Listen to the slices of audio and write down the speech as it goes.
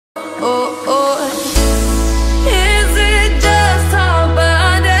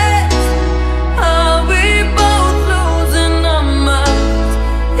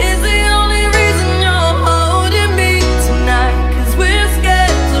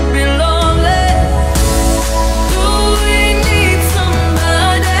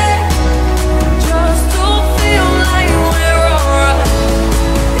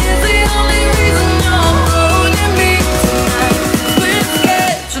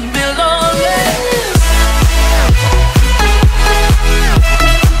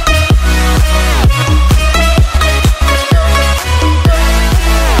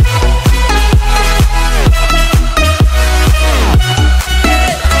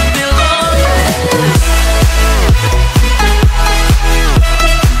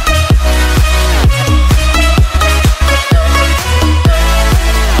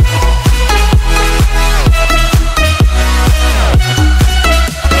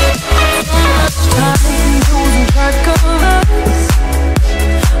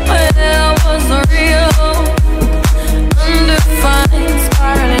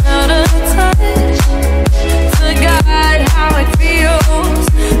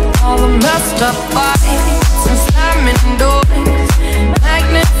just a fight, some slamming doors,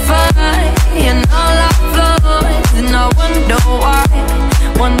 magnifying all our flaws. And I wonder why,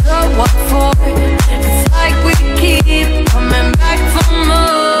 wonder what for. It's like we keep coming back for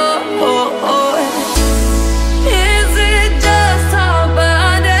more. Is it just our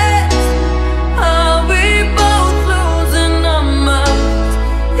bodies? Are we both losing our minds?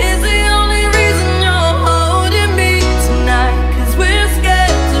 Is the only reason you're holding me tonight 'cause we're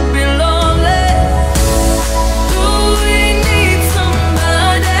scared to be lonely? Do we need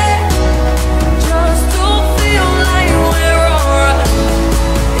somebody just to feel like we're alright?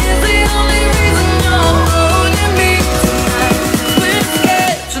 Is the only reason you're holding me tonight 'cause we're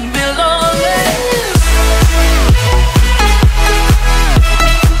scared to be lonely?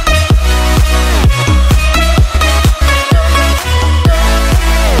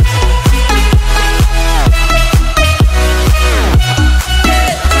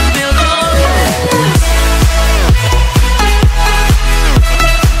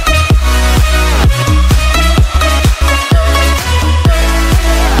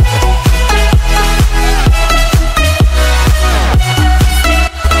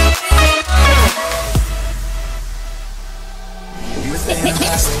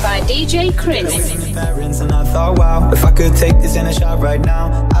 Mixed by DJ Chris. Parents and I thought, wow, if I could take this in a shot right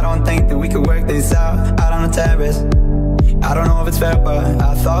now, I don't think that we could work this out on the terrace. I don't know if it's fair, but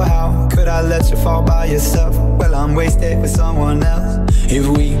I thought, how could I let you fall by yourself? Well, I'm wasted with someone else. If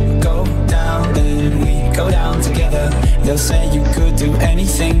we go down, then we go down together. They'll say you could do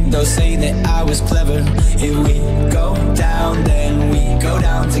anything, they'll say that I was clever. If we go down, then we go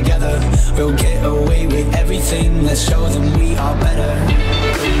down together. We'll get away with everything, let's show them we are better.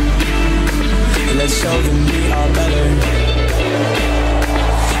 Let's show them we are better.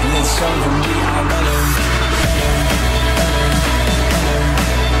 Let's show them we are better.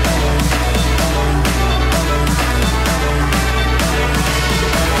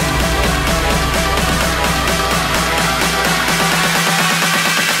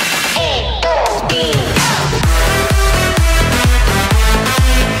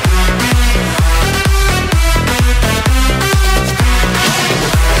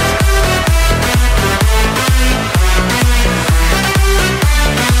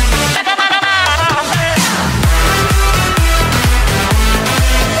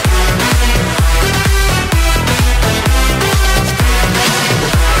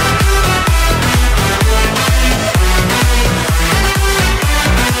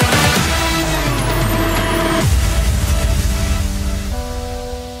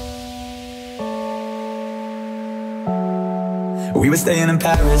 We were staying in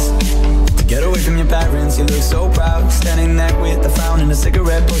Paris to get away from your parents. You look so proud, standing there with a frown and a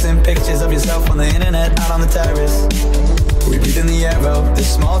cigarette, posting pictures of yourself on the internet, out on the terrace. We breathe in the air of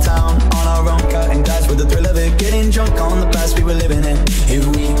this small town, on our own, cutting glass with the thrill of it, getting drunk on the past we were living in. If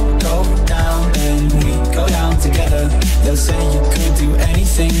we go down, then we go down together. They'll say you could do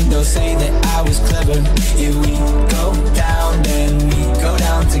anything, they'll say that I was clever. If we go down, then we go